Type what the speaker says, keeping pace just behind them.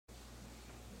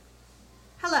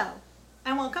Hello,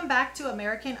 and welcome back to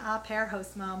American Aupair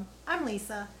Host Mom. I'm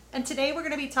Lisa, and today we're going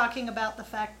to be talking about the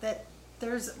fact that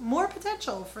there's more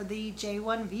potential for the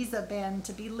J-1 visa ban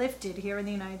to be lifted here in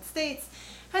the United States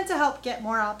and to help get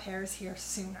more au pairs here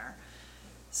sooner.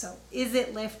 So, is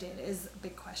it lifted is a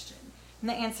big question, and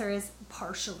the answer is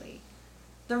partially.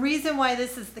 The reason why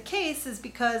this is the case is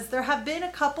because there have been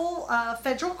a couple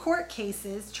federal court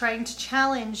cases trying to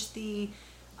challenge the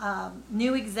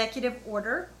new executive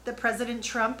order that President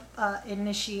Trump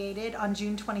initiated on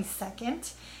June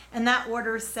 22nd. And that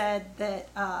order said that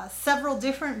several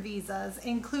different visas,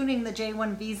 including the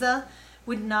J-1 visa,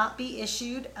 would not be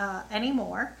issued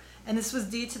anymore. And this was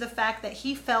due to the fact that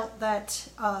he felt that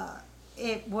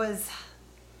it was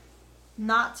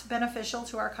not beneficial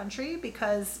to our country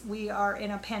because we are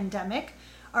in a pandemic.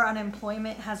 Our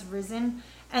unemployment has risen,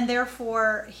 and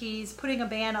therefore he's putting a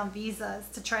ban on visas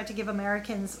to try to give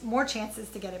Americans more chances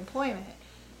to get employment.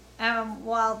 And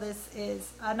while this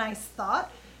is a nice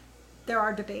thought, there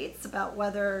are debates about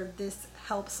whether this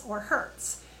helps or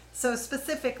hurts. So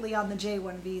specifically on the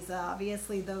J-1 visa,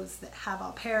 obviously those that have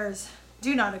au pairs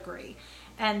do not agree.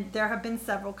 And there have been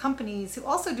several companies who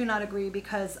also do not agree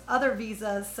because other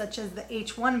visas, such as the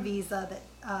H-1 visa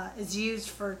that is used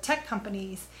for tech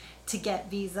companies to get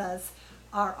visas,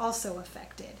 are also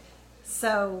affected.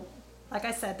 So, like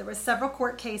I said, there were several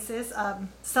court cases.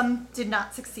 Some did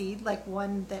not succeed, like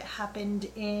one that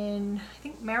happened in, I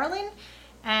think, Maryland,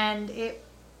 and it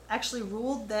actually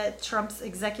ruled that Trump's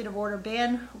executive order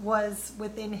ban was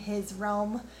within his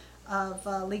realm of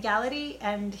legality,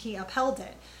 and he upheld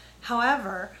it.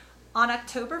 However, on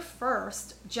October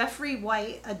 1st, Jeffery,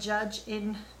 a judge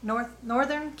in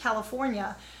Northern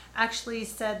California, actually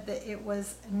said that it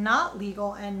was not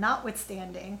legal and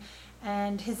notwithstanding,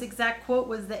 and his exact quote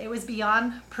was that it was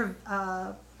beyond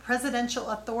presidential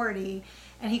authority,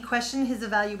 and he questioned his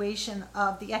evaluation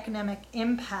of the economic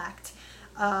impact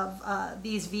of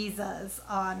these visas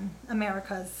on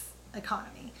America's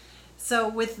economy. So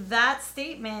with that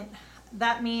statement,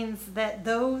 that means that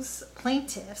those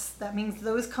plaintiffs, that means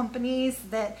those companies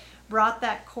that brought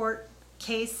that court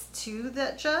case to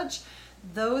that judge,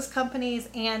 those companies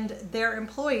and their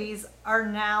employees are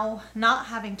now not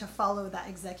having to follow that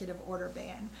executive order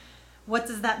ban. What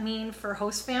does that mean for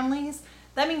host families?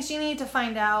 That means you need to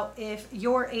find out if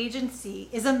your agency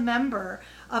is a member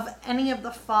of any of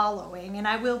the following, and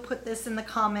I will put this in the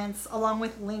comments along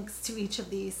with links to each of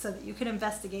these so that you can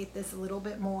investigate this a little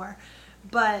bit more.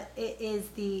 But it is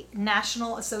the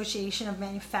National Association of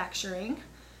Manufacturing,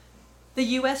 the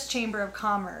U.S. Chamber of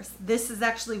Commerce. This is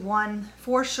actually one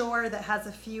for sure that has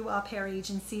a few au pair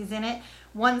agencies in it.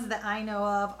 Ones that I know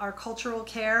of are Cultural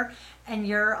Care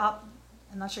and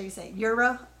I'm not sure you say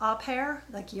Eura Aupair,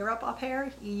 like Europe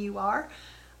Aupair, EUR.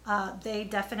 They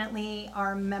definitely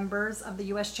are members of the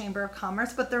U.S. Chamber of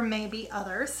Commerce, but there may be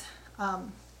others.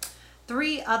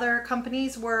 Three other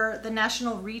companies were the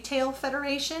National Retail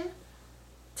Federation,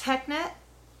 TechNet,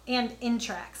 and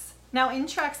Intrax. Now,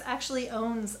 Intrax actually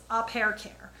owns Aupair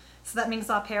Care, so that means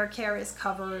Aupair Care is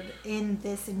covered in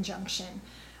this injunction.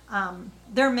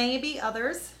 There may be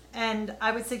others, and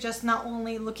I would suggest not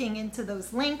only looking into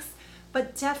those links,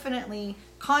 but definitely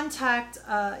contact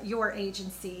your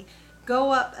agency.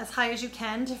 Go up as high as you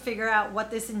can to figure out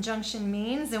what this injunction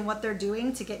means and what they're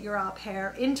doing to get your au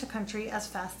pair into country as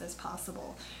fast as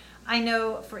possible. I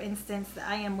know, for instance, that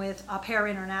I am with Aupair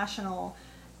International,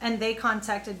 and they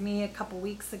contacted me a couple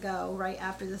weeks ago, right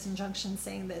after this injunction,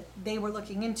 saying that they were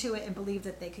looking into it and believed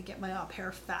that they could get my au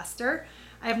pair faster.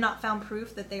 I have not found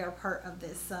proof that they are part of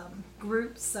this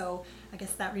group, so I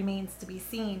guess that remains to be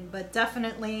seen. But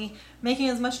definitely making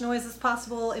as much noise as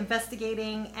possible,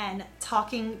 investigating and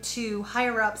talking to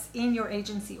higher-ups in your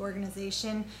agency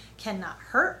organization cannot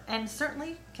hurt and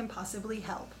certainly can possibly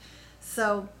help.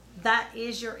 So that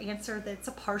is your answer. That's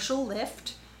a partial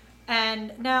lift.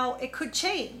 And now it could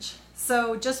change.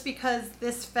 So just because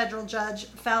this federal judge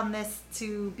found this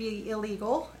to be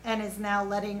illegal and is now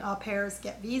letting au pairs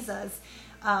get visas,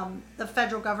 the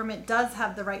federal government does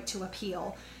have the right to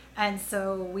appeal. And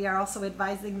so we are also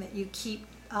advising that you keep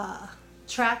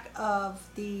track of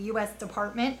the U.S.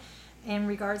 Department in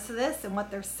regards to this and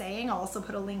what they're saying. I'll also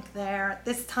put a link there. At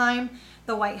this time,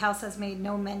 the White House has made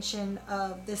no mention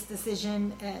of this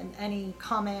decision and any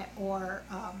comment or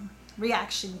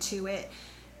reaction to it.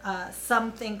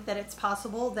 Some think that it's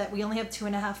possible that we only have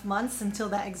 2.5 months until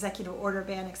that executive order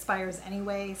ban expires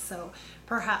anyway, so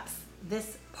perhaps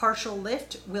this partial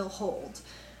lift will hold.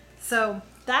 So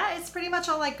that is pretty much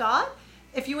all I got.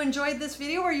 If you enjoyed this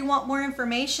video or you want more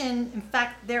information, in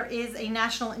fact, there is a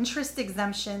national interest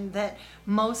exemption that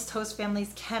most host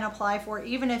families can apply for,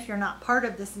 even if you're not part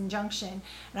of this injunction.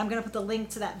 And I'm going to put the link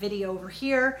to that video over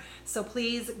here. So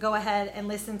please go ahead and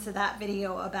listen to that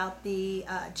video about the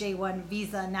J1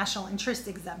 visa national interest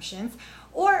exemptions.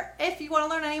 Or if you want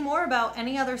to learn any more about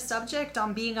any other subject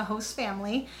on being a host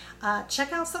family,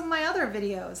 check out some of my other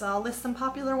videos. I'll list some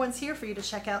popular ones here for you to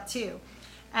check out too.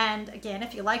 And again,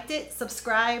 if you liked it,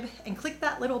 subscribe and click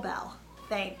that little bell.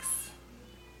 Thanks.